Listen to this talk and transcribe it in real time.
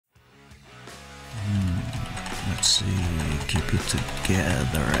let's see, keep it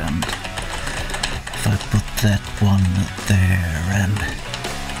together, and if I put that one there and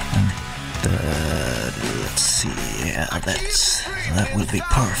let's see, yeah, that will be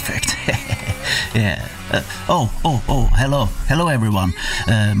perfect. Yeah. Hello everyone.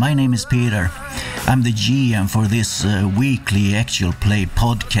 My name is Peter. I'm the GM for this weekly actual play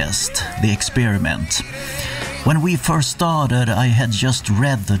podcast, The Experiment. When we first started, I had just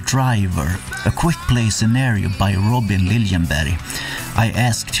read The Driver, a quick play scenario by Robin Liljenberg. I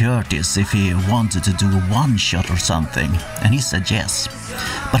asked Curtis if he wanted to do a one-shot or something, and he said yes.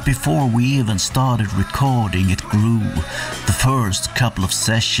 But before we even started recording, it grew. The first couple of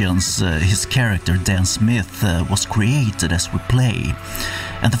sessions, his character Dan Smith was created as we play.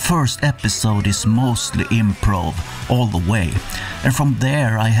 And the first episode is mostly improv all the way. And from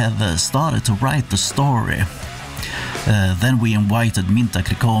there I have started to write the story. Then we invited Minta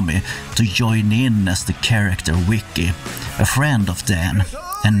Krikomi to join in as the character Vicky, a friend of Dan.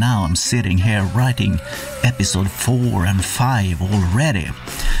 And now I'm sitting here writing episode 4 and 5 already.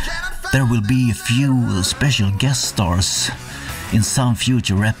 There will be a few special guest stars in some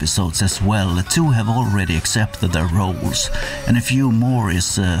future episodes as well. 2 have already accepted their roles, and a few more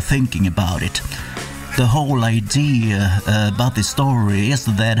is thinking about it. The whole idea about the story is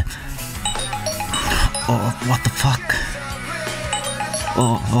that... Oh, what the fuck?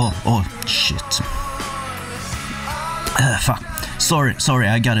 Oh, shit. Fuck. Sorry,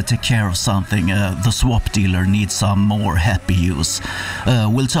 I gotta take care of something. The swap dealer needs some more happy use.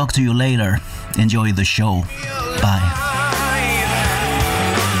 We'll talk to you later. Enjoy the show. Bye.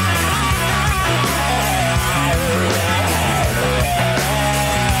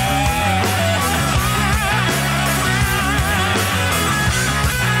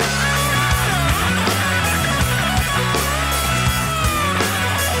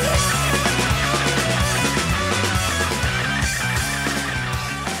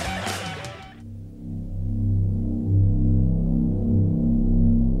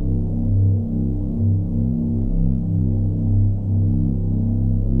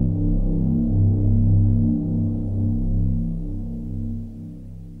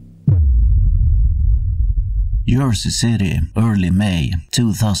 Jersey City, early May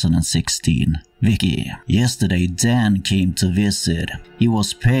 2016. Vicky. Yesterday Dan came to visit. He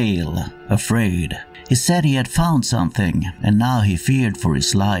was pale, afraid. He said he had found something, and now he feared for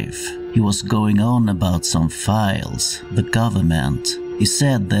his life. He was going on about some files, the government. He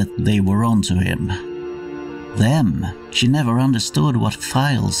said that they were onto him. Them. She never understood what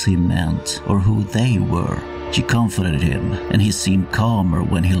files he meant or who they were. She comforted him, and he seemed calmer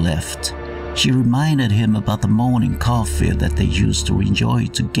when he left. She reminded him about the morning coffee that they used to enjoy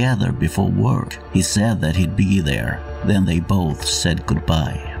together before work. He said that he'd be there. Then they both said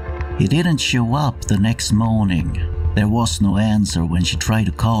goodbye. He didn't show up the next morning. There was no answer when she tried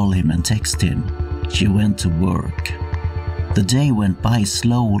to call him and text him. She went to work. The day went by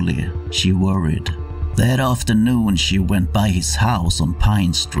slowly. She worried. That afternoon she went by his house on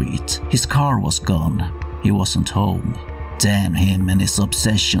Pine Street. His car was gone. He wasn't home. Damn him and his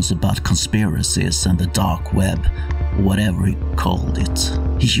obsessions about conspiracies and the dark web, whatever he called it.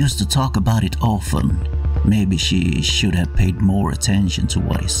 He used to talk about it often. Maybe she should have paid more attention to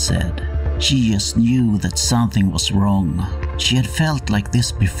what he said. She just knew that something was wrong. She had felt like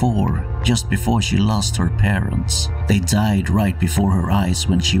this before, just before she lost her parents. They died right before her eyes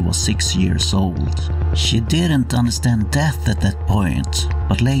when she was 6 years old. She didn't understand death at that point,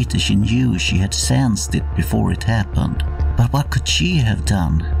 but later she knew she had sensed it before it happened. But what could she have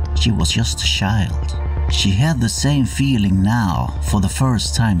done? She was just a child. She had the same feeling now, for the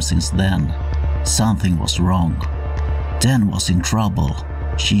first time since then. Something was wrong. Dan was in trouble.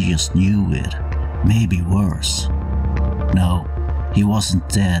 She just knew it. Maybe worse. No, he wasn't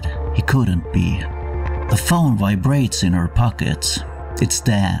dead. He couldn't be. The phone vibrates in her pocket. It's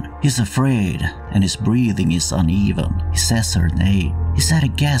Dan. He's afraid, and his breathing is uneven. He says her name. He's at a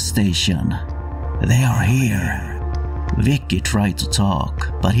gas station. They are here. Vicky tried to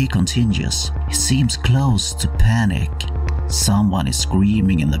talk, but he continues. He seems close to panic. Someone is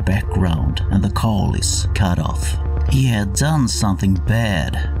screaming in the background, and the call is cut off. He had done something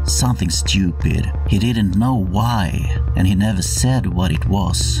bad, something stupid. He didn't know why, and he never said what it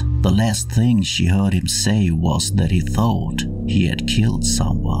was. The last thing she heard him say was that he thought he had killed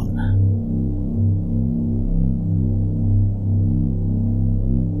someone.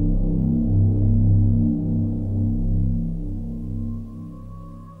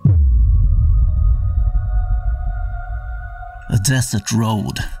 A desert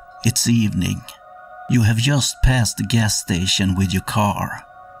road. It's evening. You have just passed the gas station with your car.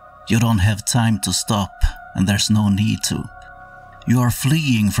 You don't have time to stop. and there's no need to. You are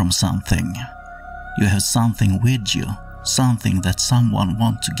fleeing from something. You have something with you, something that someone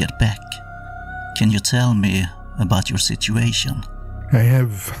wants to get back. Can you tell me about your situation? I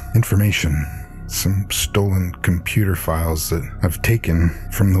have information. Some stolen computer files that I've taken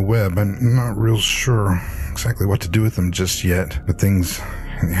from the web. I'm not real sure exactly what to do with them just yet, but things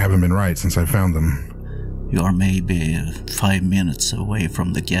haven't been right since I found them. You are maybe 5 minutes away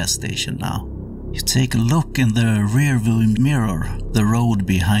from the gas station now. You take a look in the rearview mirror. The road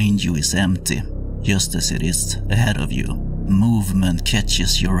behind you is empty, just as it is ahead of you. Movement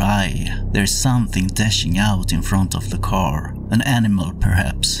catches your eye. There's something dashing out in front of the car. An animal,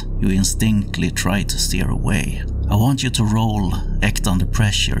 perhaps. You instinctively try to steer away. I want you to roll Act Under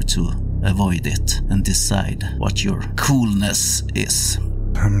Pressure to avoid it and decide what your coolness is.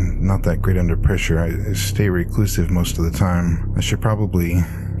 I'm not that great under pressure. I stay reclusive most of the time. I should probably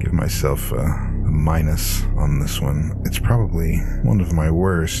give myself a minus on this one. It's probably one of my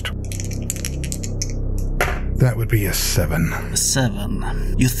worst. That would be a 7. A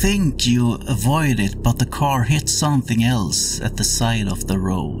 7. You think you avoid it, but the car hits something else at the side of the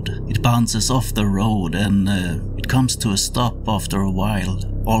road. It bounces off the road and it comes to a stop after a while,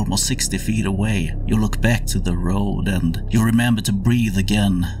 almost 60 feet away. You look back to the road and you remember to breathe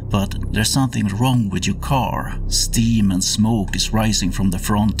again, but there's something wrong with your car. Steam and smoke is rising from the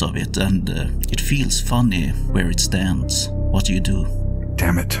front of it and it feels funny where it stands. What do you do?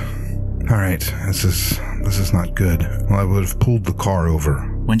 Damn it. Alright, this is not good. Well, I would have pulled the car over.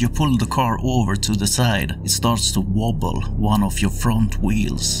 When you pull the car over to the side, it starts to wobble one of your front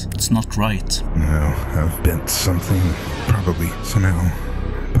wheels. It's not right. No, I've bent something. Probably somehow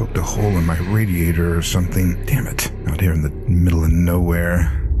poked a hole in my radiator or something. Damn it. Out here in the middle of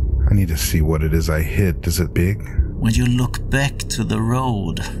nowhere. I need to see what it is I hit. Is it big? When you look back to the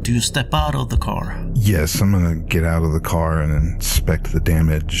road, do you step out of the car? Yes, I'm gonna get out of the car and inspect the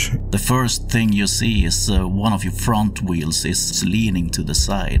damage. The first thing you see is one of your front wheels is leaning to the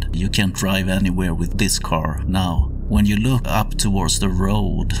side. You can't drive anywhere with this car now. When you look up towards the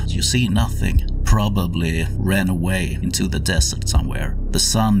road, you see nothing. Probably ran away into the desert somewhere. The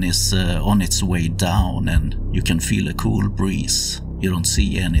sun is on its way down and you can feel a cool breeze. You don't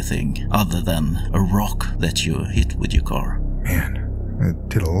see anything other than a rock that you hit with your car. Man, I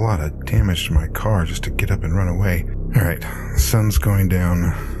did a lot of damage to my car just to get up and run away. Alright, the sun's going down.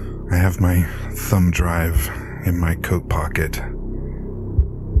 I have my thumb drive in my coat pocket.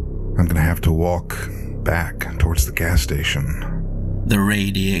 I'm gonna have to walk back towards the gas station. The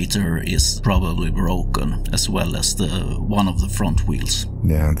radiator is probably broken, as well as one of the front wheels.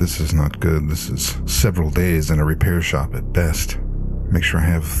 Yeah, this is not good. This is several days in a repair shop at best. Make sure I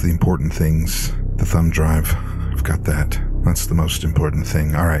have the important things. The thumb drive. I've got that. That's the most important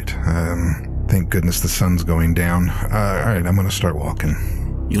thing. Alright, thank goodness the sun's going down. Alright, I'm gonna start walking.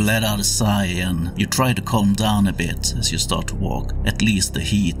 You let out a sigh and you try to calm down a bit as you start to walk. At least the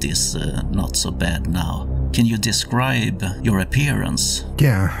heat is not so bad now. Can you describe your appearance?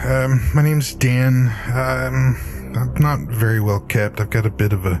 Yeah, my name's Dan. I'm not very well kept. I've got a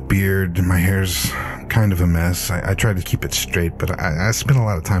bit of a beard and my hair's kind of a mess. I try to keep it straight, but I spend a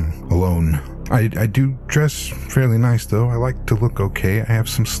lot of time alone. I do dress fairly nice, though. I like to look okay. I have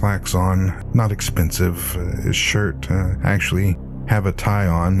some slacks on. Not expensive. A shirt. I actually have a tie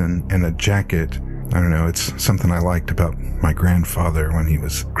on and a jacket. I don't know, it's something I liked about my grandfather when he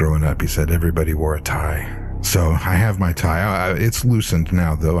was growing up. He said everybody wore a tie. So I have my tie. It's loosened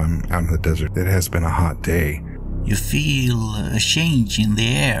now, though. I'm out in the desert. It has been a hot day. You feel a change in the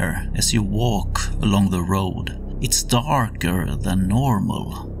air as you walk along the road. It's darker than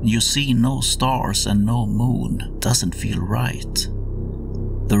normal. You see no stars and no moon. Doesn't feel right.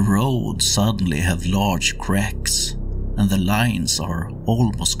 The roads suddenly have large cracks, and the lines are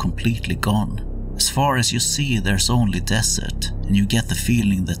almost completely gone. As far as you see, there's only desert, and you get the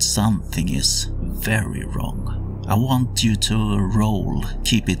feeling that something is very wrong. I want you to roll,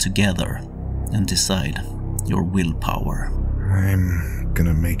 keep it together, and decide your willpower. I'm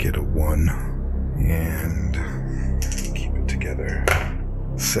gonna make it a 1, and keep it together.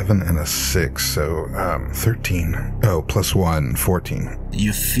 7 and a 6, so 13. Oh, plus 1, 14.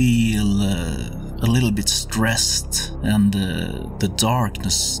 You feel a little bit stressed, and the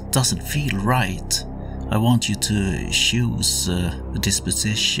darkness doesn't feel right. I want you to choose a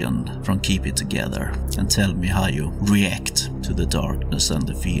disposition from Keep It Together and tell me how you react to the darkness and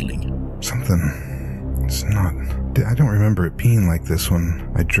the feeling. Something. It's not. I don't remember it being like this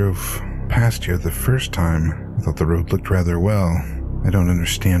when I drove past here the first time. I thought the road looked rather well. I don't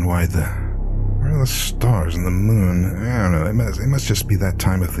understand why where are the stars and the moon? I don't know, it must just be that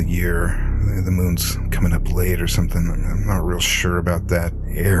time of the year. The moon's coming up late or something. I'm not real sure about that.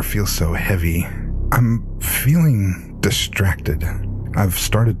 Air feels so heavy. I'm feeling distracted. I've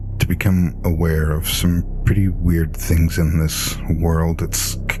started to become aware of some pretty weird things in this world.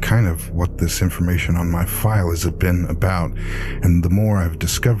 It's kind of what this information on my file has been about. And the more I've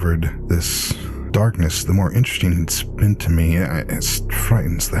discovered this darkness, the more interesting it's been to me. It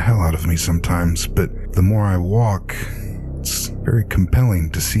frightens the hell out of me sometimes, but the more I walk, it's very compelling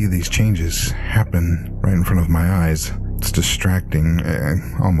to see these changes happen right in front of my eyes. It's distracting. I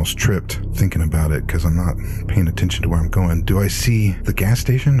almost tripped thinking about it because I'm not paying attention to where I'm going. Do I see the gas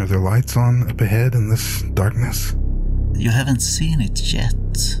station? Are there lights on up ahead in this darkness? You haven't seen it yet,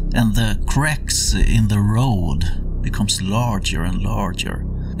 and the cracks in the road becomes larger and larger.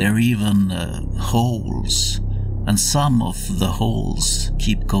 There are even holes, and some of the holes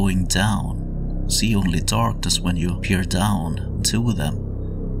keep going down. See only darkness when you peer down to them.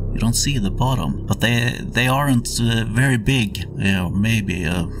 You don't see the bottom, but they aren't very big, maybe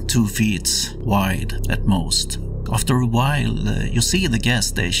 2 feet wide at most. After a while, you see the gas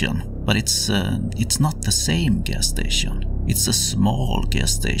station, but it's not the same gas station. It's a small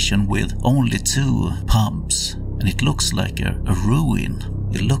gas station with only 2 pumps, and it looks like a ruin.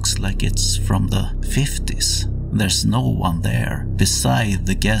 It looks like it's from the 50s. There's no one there. Beside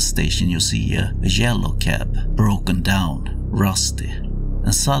the gas station you see a yellow cab, broken down, rusty.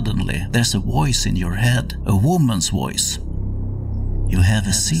 And suddenly there's a voice in your head, a woman's voice. You have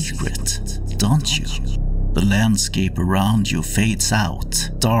a secret, don't you? The landscape around you fades out.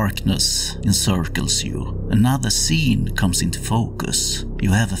 Darkness encircles you. Another scene comes into focus.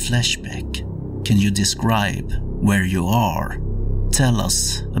 You have a flashback. Can you describe where you are? Tell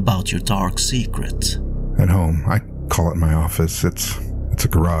us about your dark secret. At home. I call it my office. It's a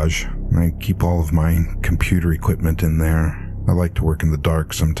garage. I keep all of my computer equipment in there. I like to work in the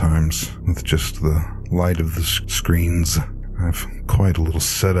dark sometimes, with just the light of the screens. I have quite a little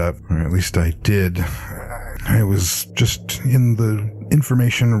setup, or at least I did. I was just in the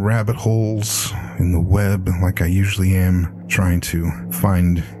information rabbit holes in the web, like I usually am, trying to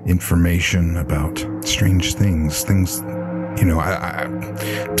find information about strange things. I'm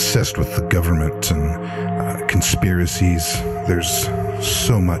obsessed with the government and conspiracies. There's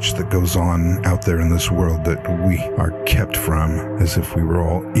so much that goes on out there in this world that we are kept from, as if we were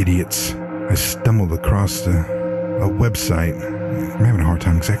all idiots. I stumbled across a website. I'm having a hard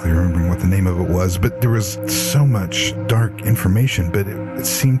time exactly remembering what the name of it was, but there was so much dark information, but it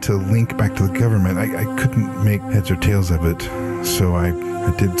seemed to link back to the government. I couldn't make heads or tails of it, so I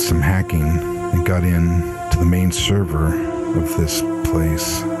did some hacking and got in to the main server of this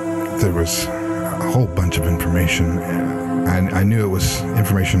place. There was a whole bunch of information, and I knew it was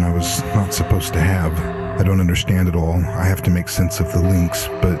information I was not supposed to have. I don't understand it all. I have to make sense of the links,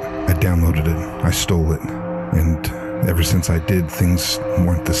 but I downloaded it. I stole it. And ever since I did, things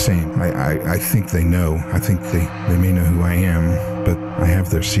weren't the same. I think they know. I think they may know who I am, but I have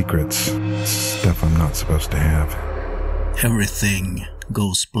their secrets. Stuff I'm not supposed to have. Everything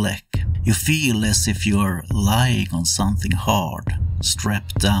goes black. You feel as if you're lying on something hard,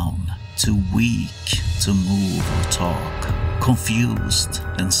 strapped down, too weak to move or talk, confused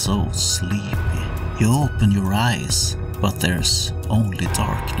and so sleepy. You open your eyes, but there's only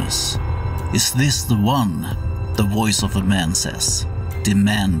darkness. Is this the one? The voice of a man says,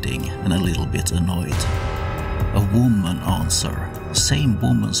 demanding and a little bit annoyed. A woman answer, same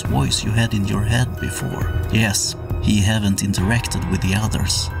woman's voice you had in your head before. Yes, he haven't interacted with the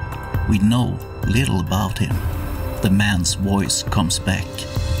others. We know little about him. The man's voice comes back.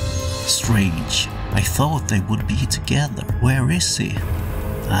 Strange, I thought they would be together. Where is he?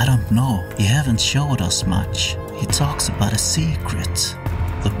 I don't know, he haven't showed us much. He talks about a secret.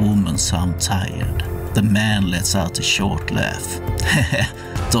 The woman sounds tired. The man lets out a short laugh.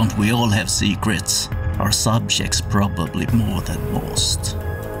 Don't we all have secrets? Our subjects probably more than most.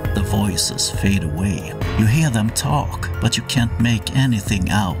 The voices fade away. You hear them talk, but you can't make anything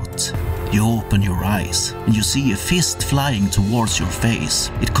out. You open your eyes, and you see a fist flying towards your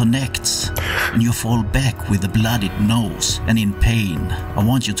face. It connects, and you fall back with a bloodied nose and in pain. I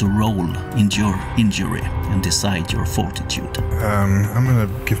want you to roll endure injury and decide your fortitude. I'm gonna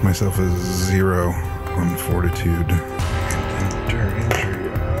give myself a 0 on fortitude. Endure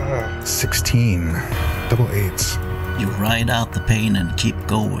injury. 16. Double 8s. You ride out the pain and keep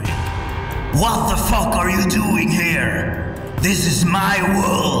going. What the fuck are you doing here? This is my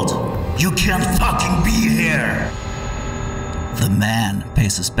world. You can't fucking be here. The man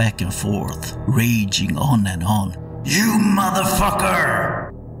paces back and forth, raging on and on. You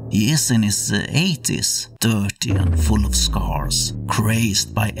motherfucker! He is in his 80s, dirty and full of scars,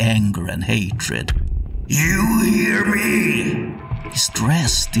 crazed by anger and hatred. You hear me? He's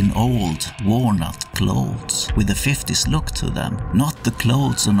dressed in old, worn-out clothes, with a 50s look to them. Not the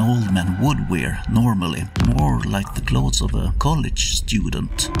clothes an old man would wear normally, more like the clothes of a college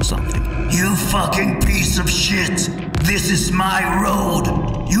student or something. You fucking piece of shit! This is my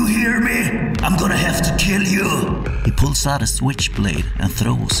road! You hear me? I'm gonna have to kill you! He pulls out a switchblade and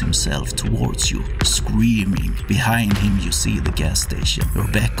throws himself towards you, screaming. Behind him you see the gas station.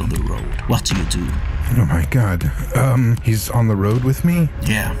 You're back on the road. What do you do? Oh my god. He's on the road with me?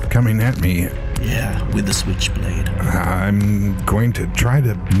 Yeah. Coming at me. Yeah, with the switchblade. I'm going to try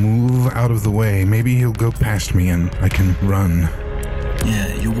to move out of the way. Maybe he'll go past me and I can run.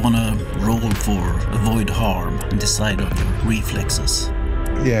 Yeah, you wanna roll for avoid harm and decide on your reflexes.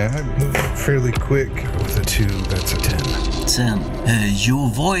 Yeah, I move fairly quick. With a 2, that's a 10. 10. You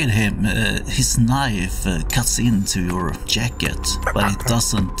avoid him. His knife cuts into your jacket, but it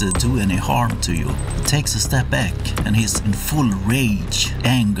doesn't do any harm to you. He takes a step back and he's in full rage,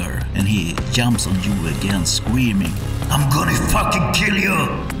 anger, and he jumps on you again, screaming, I'm gonna fucking kill you!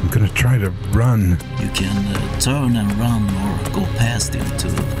 I'm gonna try to run. You can turn and run or go past him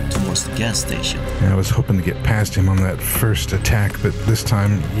towards the gas station. Yeah, I was hoping to get past him on that first attack, but this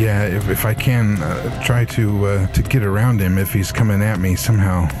time, yeah, if I can, try to get around him if he's coming at me,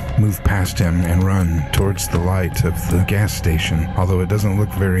 somehow move past him and run towards the light of the gas station. Although it doesn't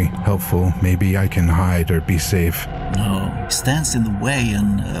look very helpful, maybe I can hide or be safe. No, he stands in the way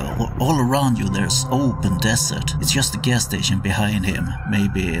and all around you there's open desert. It's just the gas station behind him,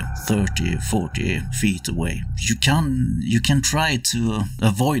 maybe 30, 40 feet away. You can try to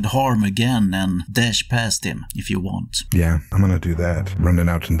avoid harm again and dash past him if you want. Yeah, I'm gonna do that. Running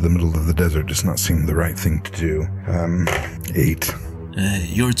out into the middle of the desert does not seem the right thing to do. 8.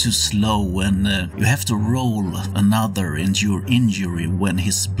 You're too slow and you have to roll another endure injury when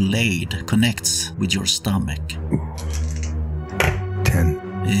his blade connects with your stomach. 10.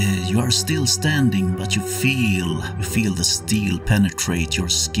 You are still standing, but you feel the steel penetrate your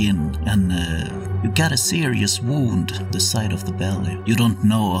skin, and you got a serious wound the side of the belly. You don't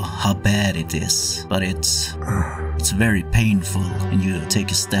know how bad it is, but it's very painful, and you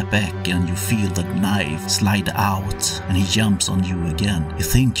take a step back and you feel the knife slide out, and he jumps on you again. You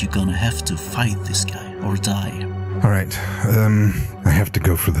think you're gonna have to fight this guy or die. Alright, I have to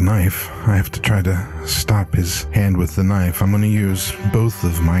go for the knife. I have to try to stop his hand with the knife. I'm going to use both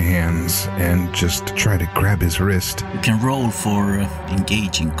of my hands and just try to grab his wrist. You can roll for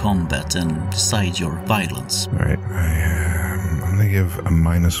engaging combat and decide your violence. Alright, I'm going to give a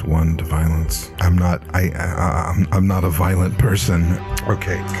 -1 to violence. I'm not a violent person.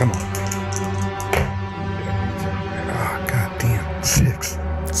 Okay, come on. Oh, god damn. 6.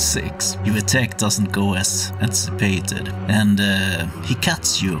 6. Your attack doesn't go as anticipated, and he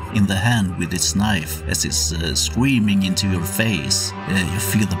cuts you in the hand with his knife as he's screaming into your face. You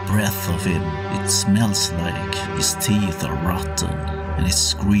feel the breath of him. It smells like his teeth are rotten, and he's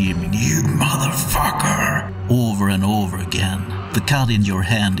screaming, "You motherfucker!" over and over again. The cut in your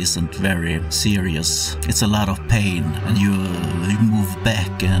hand isn't very serious. It's a lot of pain, and you move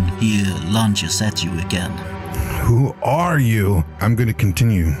back and he lunges at you again. Who are you? I'm going to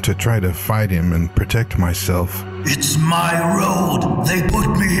continue to try to fight him and protect myself. It's my road. They put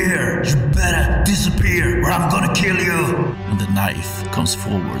me here. You better disappear or I'm gonna kill you. And the knife comes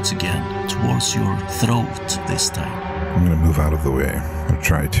forwards again, towards your throat this time. I'm going to move out of the way and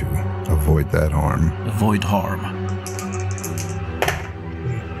try to avoid that harm. Avoid harm.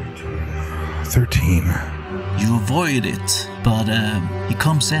 13. You avoid it, but he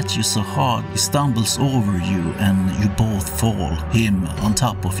comes at you so hard, he stumbles over you and you both fall, him on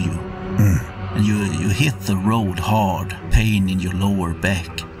top of you. And you hit the road hard, pain in your lower back,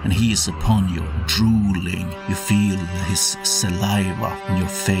 and he is upon you, drooling. You feel his saliva in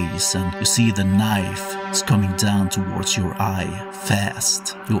your face, and you see the knife is coming down towards your eye,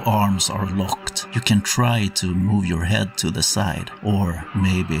 fast. Your arms are locked. You can try to move your head to the side, or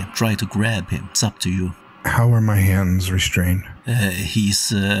maybe try to grab him. It's up to you. How are my hands restrained?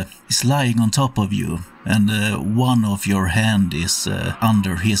 He's lying on top of you, and one of your hand is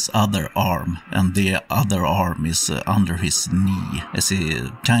under his other arm, and the other arm is under his knee, as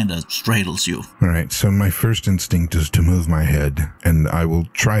he kind of straddles you. Alright, so my first instinct is to move my head, and I will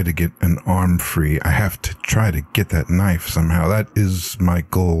try to get an arm free. I have to try to get that knife somehow. That is my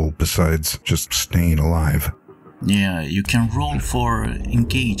goal, besides just staying alive. Yeah, you can roll for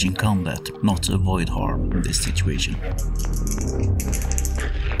engage in combat, not avoid harm in this situation.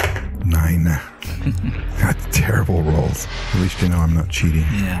 9. Terrible rolls. At least you know I'm not cheating.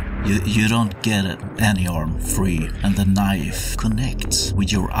 Yeah, you don't get any arm free, and the knife connects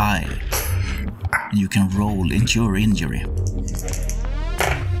with your eye. And you can roll endure injury.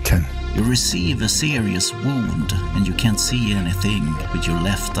 10. You receive a serious wound and you can't see anything with your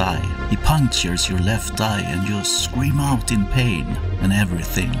left eye. He punctures your left eye and you scream out in pain and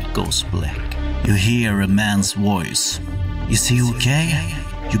everything goes black. You hear a man's voice. Is he okay?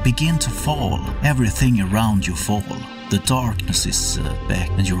 You begin to fall. Everything around you fall. The darkness is back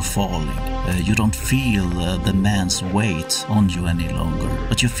and you're falling. You don't feel the man's weight on you any longer,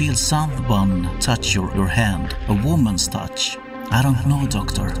 but you feel someone touch your hand, a woman's touch. I don't know,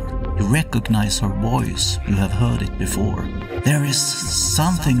 doctor. You recognize her voice. You have heard it before. There is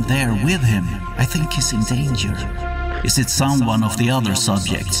something there with him. I think he's in danger. Is it someone of the other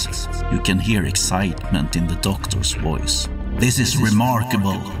subjects? You can hear excitement in the doctor's voice. This is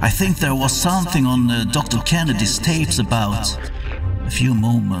remarkable. I think there was something on Dr. Kennedy's tapes about... A few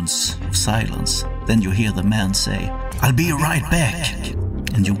moments of silence. Then you hear the man say, I'll be right back.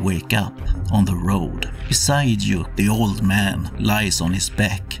 And you wake up on the road. Beside you, the old man lies on his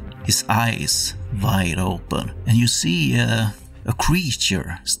back, his eyes wide open. And you see a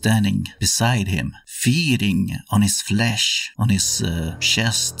creature standing beside him, feeding on his flesh, on his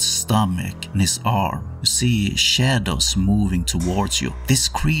chest, stomach, and his arm. You see shadows moving towards you. This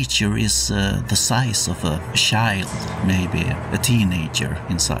creature is the size of a child, maybe a teenager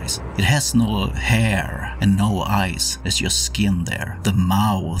in size. It has no hair and no eyes, there's just skin there. The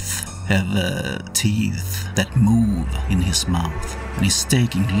mouth have teeth that move in his mouth. And he's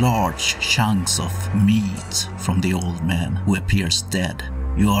taking large chunks of meat from the old man who appears dead.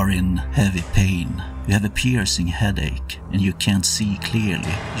 You are in heavy pain. You have a piercing headache and you can't see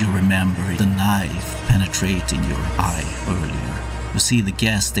clearly. You remember the knife penetrating your eye earlier. You see the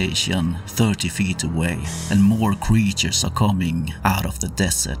gas station 30 feet away and more creatures are coming out of the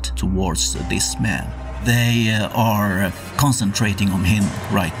desert towards this man. They are concentrating on him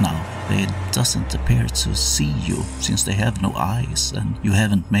right now. They doesn't appear to see you since they have no eyes and you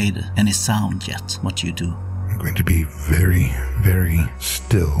haven't made any sound yet. What you do? I'm going to be very, very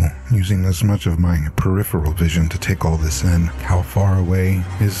still, using as much of my peripheral vision to take all this in. How far away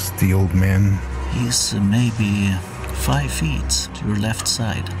is the old man? He's maybe 5 feet to your left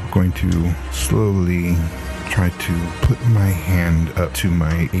side. I'm going to slowly try to put my hand up to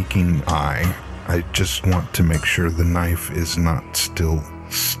my aching eye. I just want to make sure the knife is not still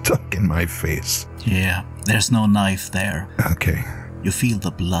stuck in my face. Yeah, there's no knife there. Okay. You feel the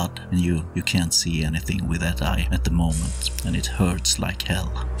blood and you can't see anything with that eye at the moment and it hurts like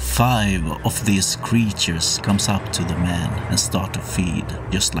hell. 5 of these creatures comes up to the man and start to feed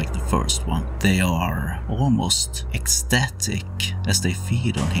just like the first one. They are almost ecstatic as they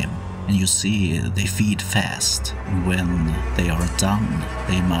feed on him. And you see they feed fast. And when they are done,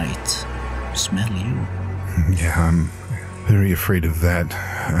 they might smell you. Yeah, I'm very afraid of that.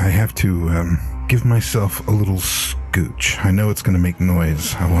 I have to give myself a little scooch. I know it's going to make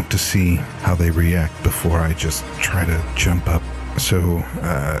noise. I want to see how they react before I just try to jump up. So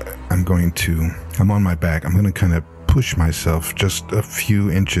I'm on my back. I'm going to kind of push myself just a few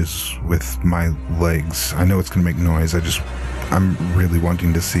inches with my legs. I know it's going to make noise. I'm really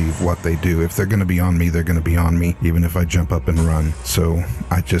wanting to see what they do. If they're going to be on me, they're going to be on me, even if I jump up and run. So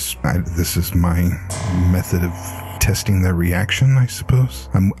this is my method of testing their reaction, I suppose.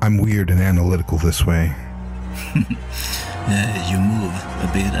 I'm weird and analytical this way. You move a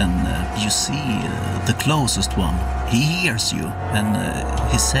bit and you see the closest one. He hears you and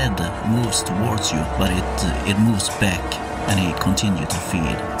his head moves towards you, but it moves back and he continues to feed.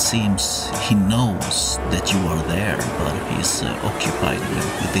 It seems he knows that you are there, but he's occupied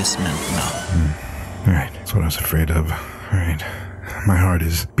with this man now. Alright, that's what I was afraid of. Alright, my heart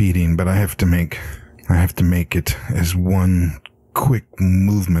is beating, but I have to make it as one quick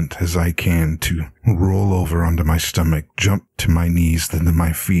movement as I can to roll over onto my stomach, jump to my knees, then to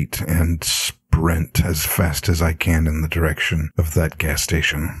my feet, and sprint as fast as I can in the direction of that gas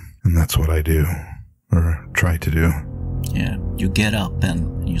station. And that's what I do, or try to do. Yeah, you get up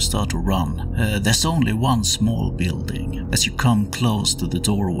and you start to run. There's only one small building. As you come close to the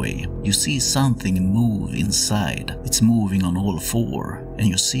doorway, you see something move inside. It's moving on all 4, and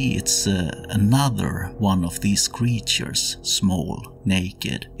you see it's another one of these creatures, small,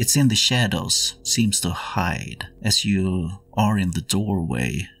 naked. It's in the shadows, seems to hide. As you are in the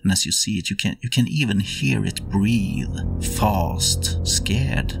doorway, and as you see it, you can even hear it breathe, fast,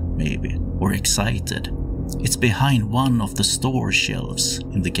 scared maybe, or excited. It's behind one of the store shelves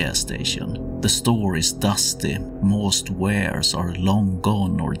in the gas station. The store is dusty. Most wares are long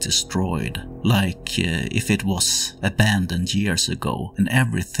gone or destroyed, like if it was abandoned years ago, and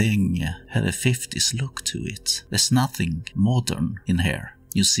everything had a 50s look to it. There's nothing modern in here.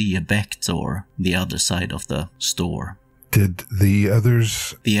 You see a back door the other side of the store. Did the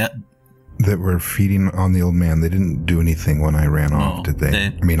others that were feeding on the old man, they didn't do anything when I ran off, did they?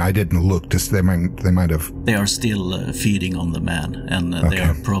 I mean, I didn't look. Just they might have. They are still feeding on the man, and they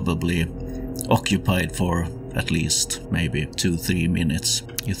are probably occupied for at least maybe 2-3 minutes,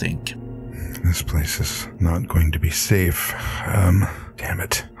 you think. This place is not going to be safe. Damn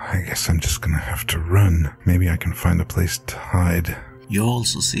it. I guess I'm just gonna have to run. Maybe I can find a place to hide. You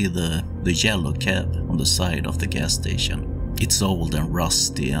also see the yellow cab on the side of the gas station. It's old and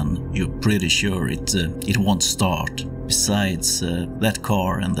rusty, and you're pretty sure it won't start. Besides that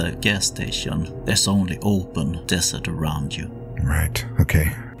car and the gas station, there's only open desert around you. Right,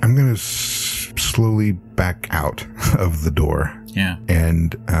 okay. I'm gonna slowly back out of the door. Yeah.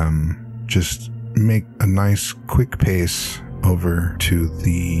 And just make a nice quick pace over to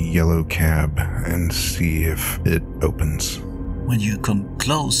the yellow cab and see if it opens. When you come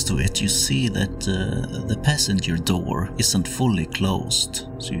close to it, you see that the passenger door isn't fully closed,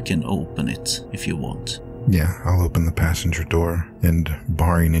 so you can open it if you want. Yeah, I'll open the passenger door, and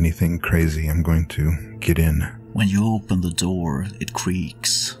barring anything crazy, I'm going to get in. When you open the door, it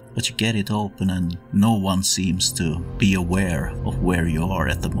creaks, but you get it open and no one seems to be aware of where you are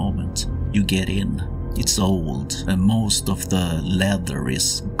at the moment. You get in. It's old, and most of the leather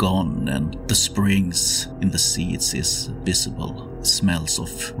is gone, and the springs in the seats is visible. It smells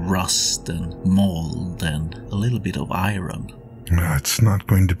of rust and mold and a little bit of iron. It's not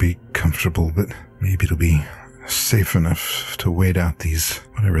going to be comfortable, but maybe it'll be safe enough to wait out these,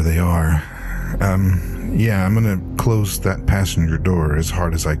 whatever they are. Yeah, I'm gonna close that passenger door as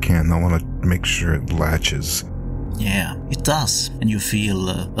hard as I can. I want to make sure it latches. Yeah, it does, and you feel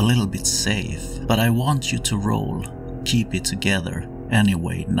a little bit safe. But I want you to roll. Keep it together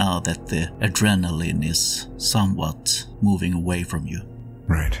anyway, now that the adrenaline is somewhat moving away from you.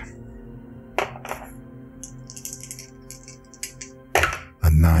 Right. A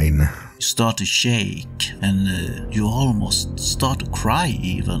 9. You start to shake, and you almost start to cry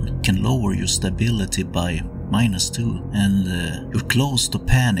even. Can lower your stability by -2, and you're close to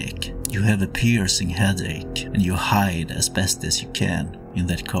panic. You have a piercing headache, and you hide as best as you can in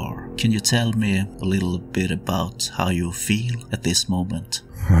that car. Can you tell me a little bit about how you feel at this moment?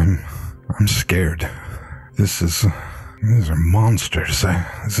 I'm scared. These are monsters.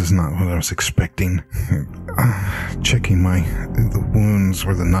 This is not what I was expecting. Checking the wounds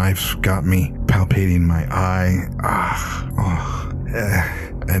where the knives got me, palpating my eye.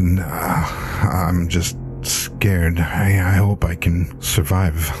 I'm just scared. I hope I can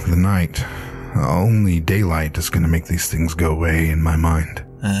survive the night. Only daylight is going to make these things go away in my mind.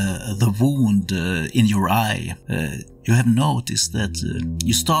 The wound in your eye, you have noticed that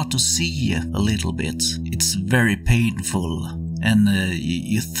you start to see a little bit. It's very painful, and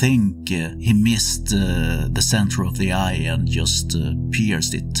you think he missed the center of the eye and just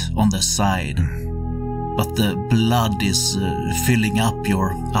pierced it on the side. But the blood is filling up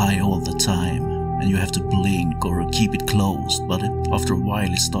your eye all the time, and you have to blink or keep it closed, but after a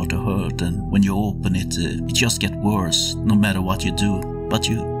while it starts to hurt, and when you open it, it just gets worse no matter what you do. But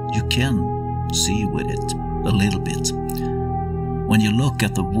you can see with it a little bit. When you look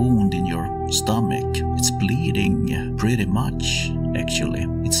at the wound in your stomach, it's bleeding pretty much, actually.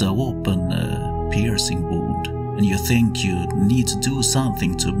 It's an open, piercing wound, and you think you need to do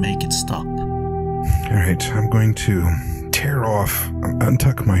something to make it stop. Alright, I'm going to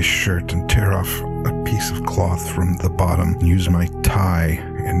untuck my shirt and tear off a piece of cloth from the bottom, use my tie,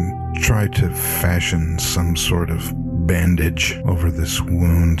 and try to fashion some sort of bandage over this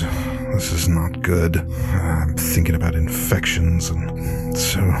wound. This is not good. I'm thinking about infections, and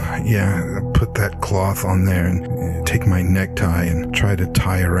so, yeah, I put that cloth on there and take my necktie and try to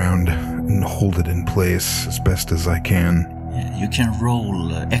tie around and hold it in place as best as I can. Yeah, you can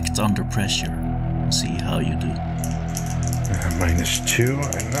roll act under pressure. See how you do. -2.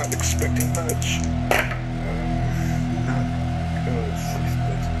 I'm not expecting much.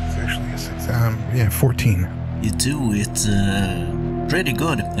 It's actually a 6. 14. You do it pretty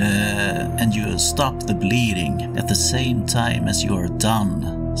good, and you stop the bleeding. At the same time as you are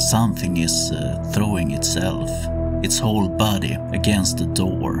done, something is throwing its whole body against the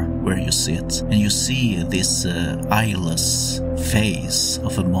door where you sit, and you see this eyeless face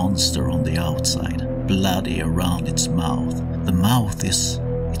of a monster on the outside, bloody around its mouth. The mouth it's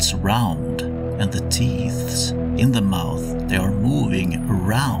round, and the teeth in the mouth, they are moving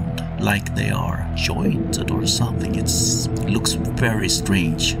around like they are jointed or something. It looks very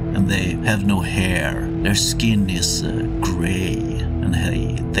strange, and they have no hair. Their skin is grey, and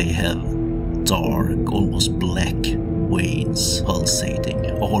they have dark, almost black veins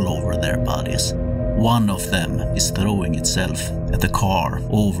pulsating all over their bodies. One of them is throwing itself at the car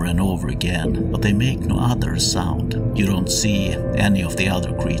over and over again, but they make no other sound. You don't see any of the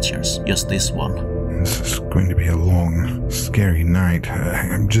other creatures, just this one. This is going to be a long, scary night.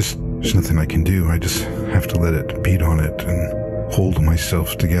 There's nothing I can do. I just have to let it beat on it and hold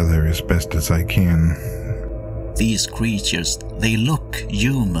myself together as best as I can. These creatures, they look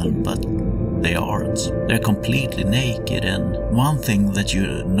human, but they aren't. They're completely naked, and one thing that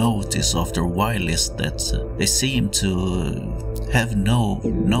you notice after a while is that they seem to have no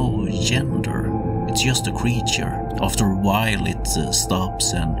gender. It's just a creature. After a while it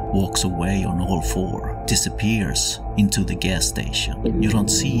stops and walks away on all four, disappears into the gas station. You don't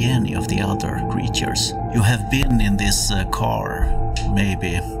see any of the other creatures. You have been in this car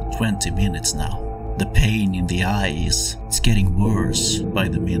maybe 20 minutes now. The pain in the eye it's getting worse by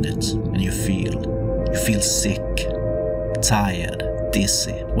the minute, and you feel sick, tired,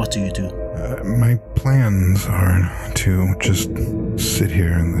 dizzy. What do you do? My plans are to just sit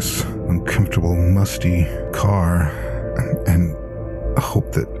here in this uncomfortable, musty car and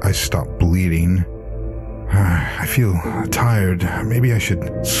hope that I stop bleeding. I feel tired. Maybe I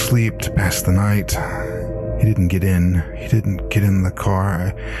should sleep to pass the night. He didn't get in the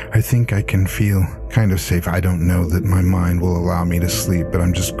car. I think I can feel kind of safe. I don't know that my mind will allow me to sleep, but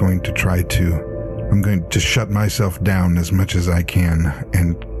I'm just going to I'm going to shut myself down as much as I can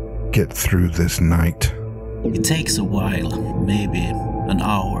and get through this night. It takes a while, maybe an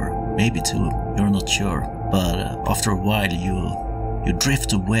hour, maybe two, you're not sure. But after a while you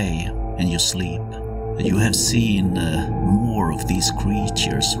drift away and you sleep. You have seen more of these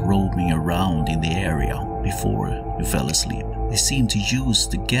creatures roaming around in the area before you fell asleep. They seem to use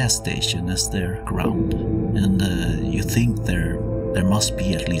the gas station as their ground, and you think there must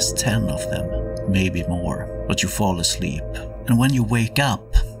be at least 10 of them, maybe more, but you fall asleep. And when you wake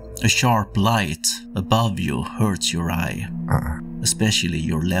up, a sharp light above you hurts your eye, especially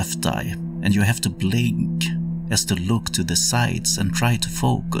your left eye, and you have to blink as to look to the sides and try to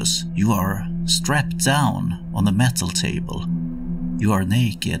focus. You are strapped down on the metal table. You are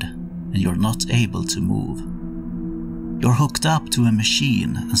naked and you're not able to move. You're hooked up to a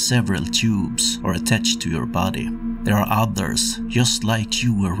machine and several tubes are attached to your body. There are others just like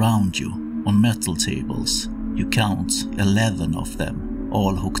you around you on metal tables. You count 11 of them,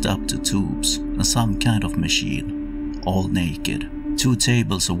 all hooked up to tubes and some kind of machine, all naked. 2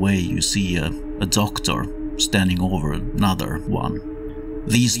 tables away you see a doctor standing over another one.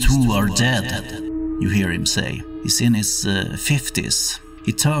 "These two are dead," you hear him say. He's in his 50s.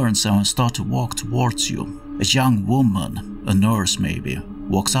 He turns and starts to walk towards you. A young woman, a nurse maybe,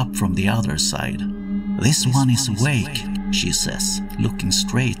 walks up from the other side. "This one is awake," she says, looking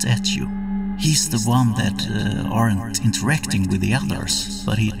straight at you. "He's the one that aren't interacting with the others,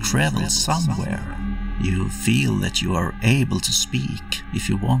 but he travels somewhere." You feel that you are able to speak if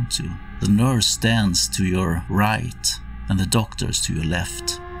you want to. The nurse stands to your right and the doctor's to your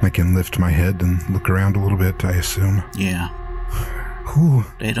left. I can lift my head and look around a little bit, I assume. Yeah. Who?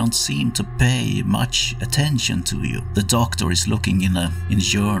 They don't seem to pay much attention to you. The doctor is looking in a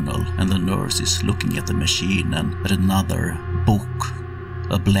journal, and the nurse is looking at the machine and at another book,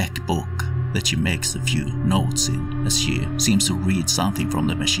 a black book that she makes a few notes in as she seems to read something from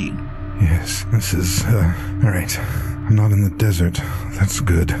the machine. Yes, this is, alright. I'm not in the desert. That's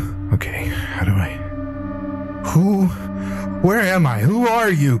good. Okay, how do I... Where am I? Who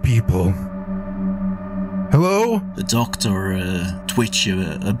are you people? Hello? The doctor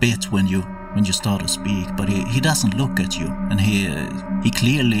twitches a bit when you start to speak, but he doesn't look at you, and he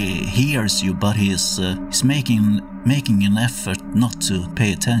clearly hears you, but he's making an effort not to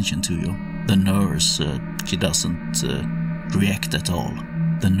pay attention to you. The nurse, she doesn't react at all.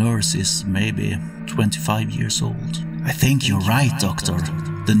 The nurse is maybe 25 years old. "I think you're right, doctor.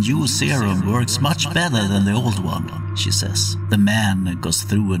 The new serum works much better than the old one," she says. The man goes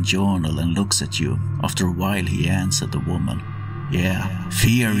through a journal and looks at you. After a while he answered the woman. "Yeah,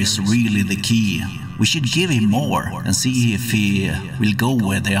 fear is really the key. We should give him more and see if he will go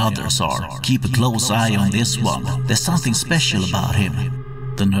where the others are. Keep a close eye on this one. There's something special about him."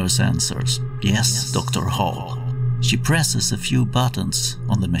 The nurse answers, "Yes, Dr. Hall." She presses a few buttons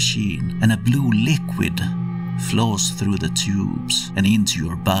on the machine and a blue liquid flows through the tubes and into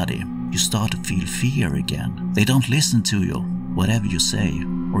your body. You start to feel fear again. They don't listen to you, whatever you say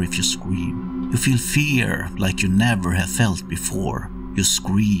or if you scream. You feel fear like you never have felt before. You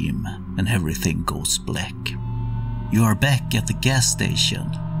scream and everything goes black. You are back at the gas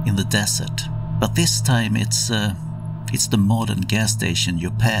station in the desert, but this time it's the modern gas station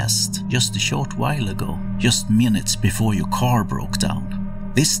you passed just a short while ago, just minutes before your car broke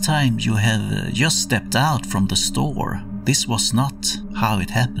down. This time you have just stepped out from the store. This was not how it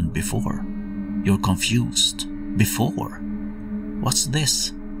happened before. You're confused. Before? What's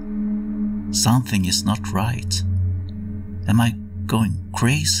this? Something is not right. Am I going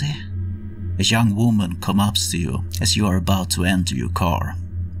crazy? A young woman comes up to you as you are about to enter your car.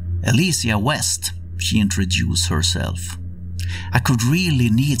 Alicia West, she introduced herself. I could really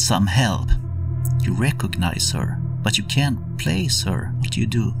need some help. You recognize her, but you can't place her. What do you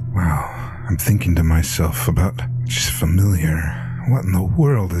do? Wow, I'm thinking to myself about, she's familiar. What in the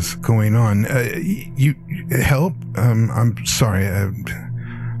world is going on? You help? I'm sorry.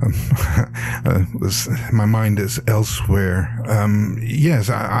 My mind is elsewhere. Yes.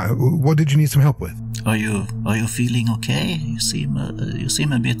 What did you need some help with? Are you feeling okay? You seem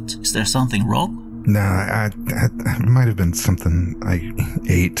a bit. Is there something wrong? Nah, it might have been something I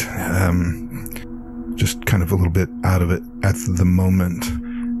ate. Just kind of a little bit out of it at the moment.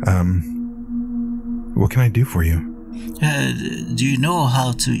 What can I do for you? Do you know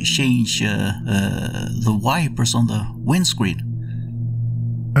how to change the wipers on the windscreen?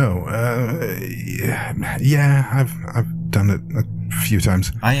 Oh, yeah, I've done it a few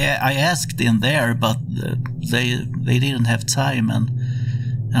times. I asked in there, but they didn't have time, and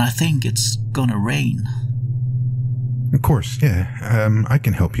I think it's gonna rain. Of course, yeah. I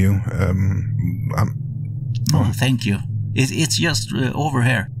can help you. Oh, thank you. It's just over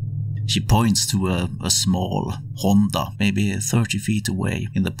here. She points to a small Honda, maybe 30 feet away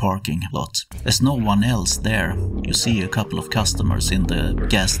in the parking lot. There's no one else there. You see a couple of customers in the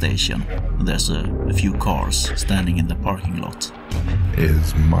gas station. And there's a few cars standing in the parking lot.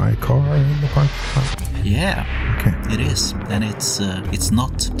 Is my car in the parking lot? Yeah, okay. It is. And it's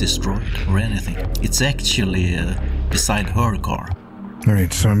not destroyed or anything. It's actually beside her car. All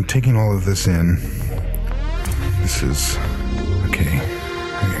right, so I'm taking all of this in. This is... okay.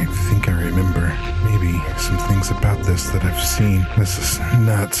 I think I remember maybe some things about this that I've seen. This is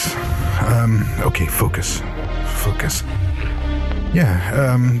nuts. Okay, focus. Yeah,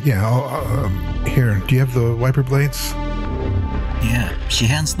 I'll, here, do you have the wiper blades? Yeah, she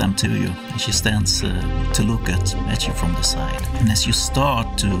hands them to you, and she stands to look at you from the side. And as you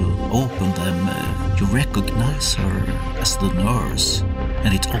start to open them, you recognize her as the nurse,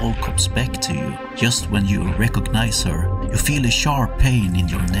 and it all comes back to you. Just when you recognize her, you feel a sharp pain in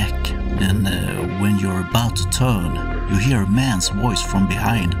your neck, and when you're about to turn, you hear a man's voice from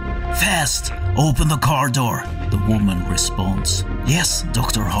behind. "Fast! Open the car door!" The woman responds, "Yes,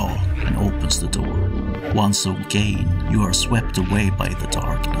 Dr. Hall," and opens the door. Once again, you are swept away by the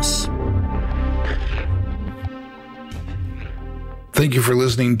darkness. Thank you for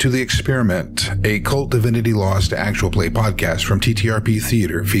listening to The Experiment, a Cult Divinity Lost actual play podcast from TTRP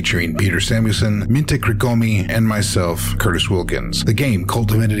Theater featuring Peter Samuelson, Minta Krikomi, and myself, Curtis Wilkins. The game Cult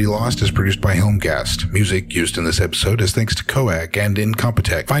Divinity Lost is produced by Helmcast. Music used in this episode is thanks to Koak and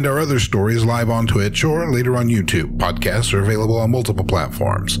Incompetech. Find our other stories live on Twitch or later on YouTube. Podcasts are available on multiple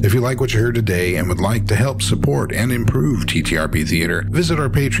platforms. If you like what you heard today and would like to help support and improve TTRP Theater, visit our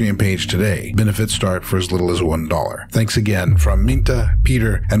Patreon page today. Benefits start for as little as $1. Thanks again from Minta,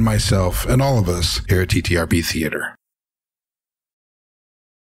 Peter, and myself, and all of us here at TTRP Theater.